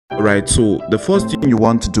Right, so the first thing you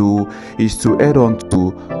want to do is to head on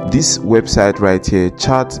to this website right here,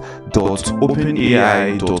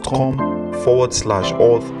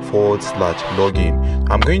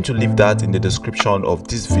 chat.openai.com/auth/login. I'm going to leave that in the description of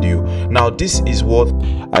this video. Now, this is what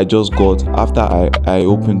I just got after I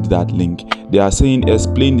opened that link. They are saying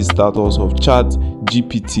explain the status of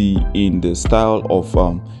Chatgpt in the style of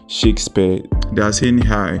Shakespeare. They are saying,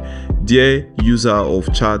 hi, dear user of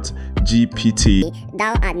Chatgpt,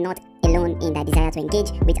 thou art not alone in thy desire to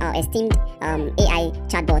engage with our esteemed AI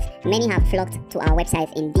chatbot. Many have flocked to our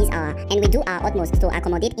website in this hour, and we do our utmost to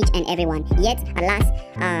accommodate each and everyone. Yet, alas,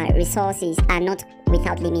 our resources are not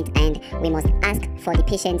without limit, and we must ask for the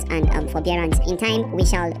patience and forbearance. In time, we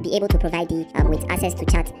shall be able to provide thee with access to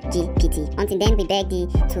Chatgpt. Until then, we beg thee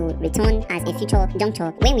to return at a future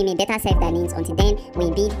juncture when we may better serve thy needs. Until then, we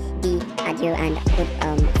bid thee adieu and good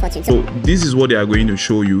fortune. So this is what they are going to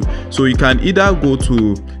show you. So you can either go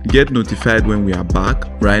to get notified when we are back,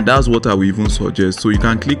 right? That's what I will even suggest. So you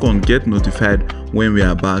can click on get notified when we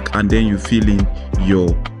are back, and then you fill in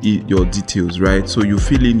your details, right? So you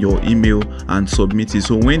fill in your email and submit it.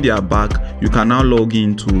 So when they are back, you can now log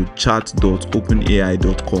into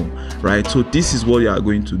chat.openai.com, right? So this is what you are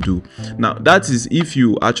going to do. Now that is if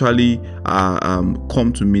you actually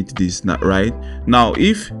come to meet this, right? Now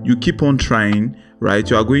if you keep on trying, right,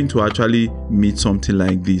 you are going to actually meet something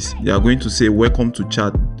like this. You are going to say welcome to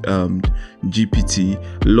Chatgpt,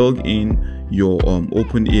 log in your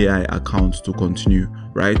OpenAI account to continue,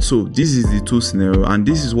 right? So this is the two scenario, and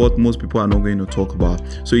this is what most people are not going to talk about.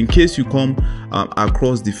 So in case you come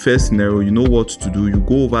across the first scenario, you know what to do. You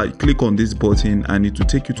go over, click on this button, and it will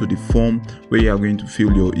take you to the form where you are going to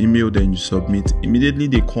fill your email, then you submit. Immediately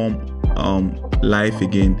they come live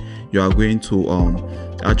again, you are going to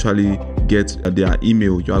actually get their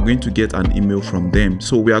email. You are going to get an email from them.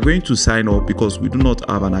 So we are going to sign up because we do not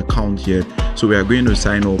have an account yet. So we are going to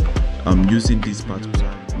sign up using this particular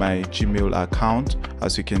my Gmail account.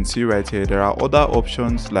 As you can see right here, there are other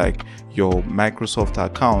options like your Microsoft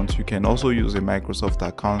account. You can also use a Microsoft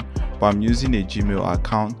account, but I'm using a Gmail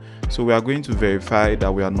account. So we are going to verify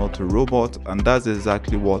that we are not a robot, and that's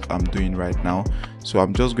exactly what I'm doing right now. So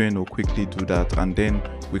I'm just going to quickly do that, and then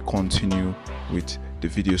we continue with the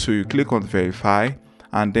video. So you click on verify,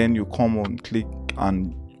 and then you come on click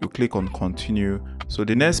and you click on continue. So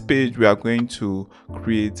the next page, we are going to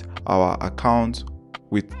create our account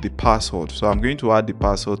with the password. So I'm going to add the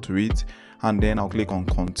password to it, and then I'll click on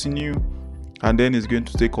continue, and then it's going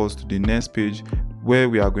to take us to the next page where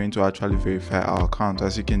we are going to actually verify our account.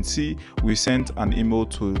 As you can see, we sent an email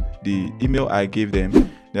to the email I gave them.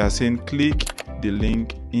 They are saying click the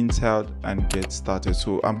link inside and get started.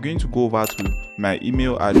 So I'm going to go over to my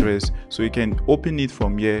email address, so you can open it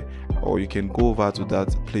from here, or you can go over to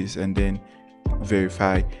that place and then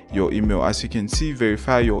verify your email. As you can see,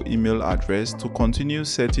 verify your email address. To continue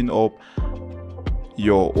setting up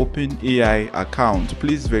your OpenAI account,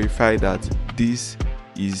 please verify that this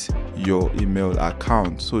is your email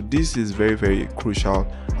account. So this is very crucial.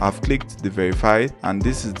 I've clicked the verify, and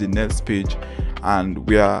this is the next page, and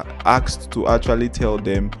we are asked to actually tell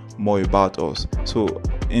them more about us. So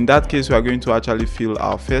in that case, we are going to actually fill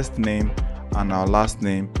our first name and our last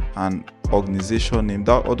name and organization name.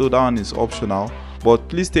 Although that one is optional, but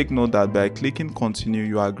please take note that by clicking continue,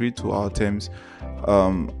 you agree to our terms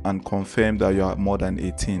and confirm that you are more than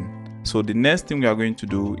 18. So the next thing we are going to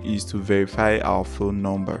do is to verify our phone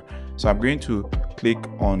number. So I'm going to click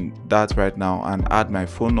on that right now and add my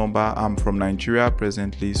phone number. I'm from Nigeria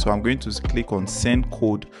presently, so I'm going to click on send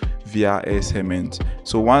code via SMS.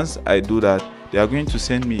 So once I do that, they are going to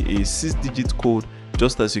send me a 6-digit code.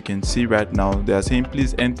 Just as you can see right now, they are saying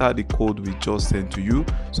please enter the code we just sent to you.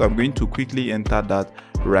 So I'm going to quickly enter that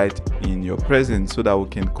right in your presence so that we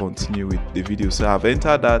can continue with the video. So I've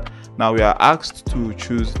entered that. Now we are asked to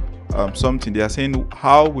choose something. They are saying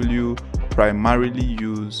how will you primarily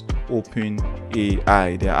use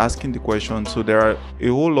OpenAI? They are asking the question. So there are a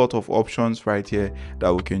whole lot of options right here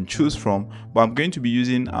that we can choose from, but I'm going to be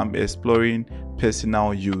exploring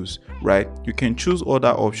personal use, right? You can choose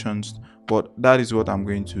other options, but that is what I'm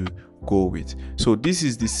going to go with. So this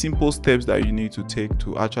is the simple steps that you need to take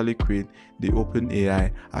to actually create the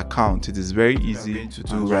OpenAI account. It is very easy to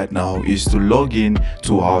do right now is to log in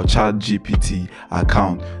to our Chatgpt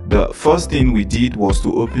account. The first thing we did was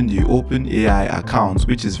to open the OpenAI account,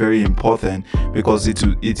 which is very important because it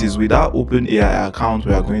is with our OpenAI account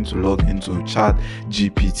we are going to log into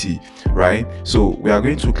Chatgpt, right? So we are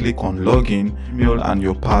going to click on login, email and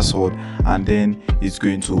your password, and then it's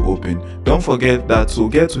going to open. Don't forget that to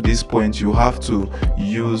get to this point you have to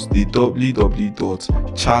use the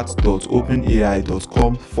www.chat.openai.com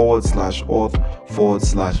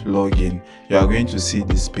openai.com/auth/login, you are going to see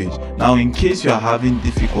this page. Now, in case you are having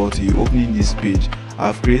difficulty opening this page,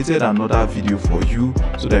 I've created another video for you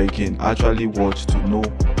so that you can actually watch to know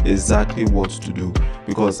exactly what to do,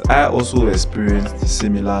 because I also experienced the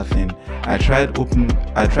similar thing. I tried opening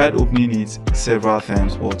it several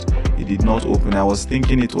times, but it did not open. I was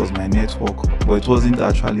thinking it was my network, but it wasn't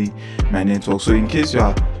actually my network. So in case you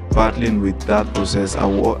are battling with that process,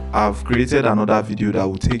 I've created another video that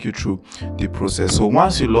will take you through the process. So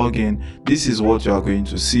once you log in, this is what you are going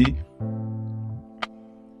to see.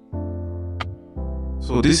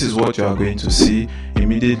 So this is what you are going to see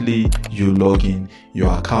immediately you log in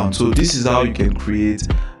your account. So this is how you can create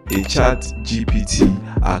a Chatgpt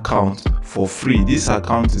account for free. This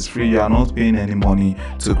account is free. You are not paying any money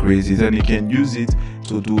to create it, and you can use it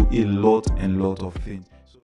to do a lot of things.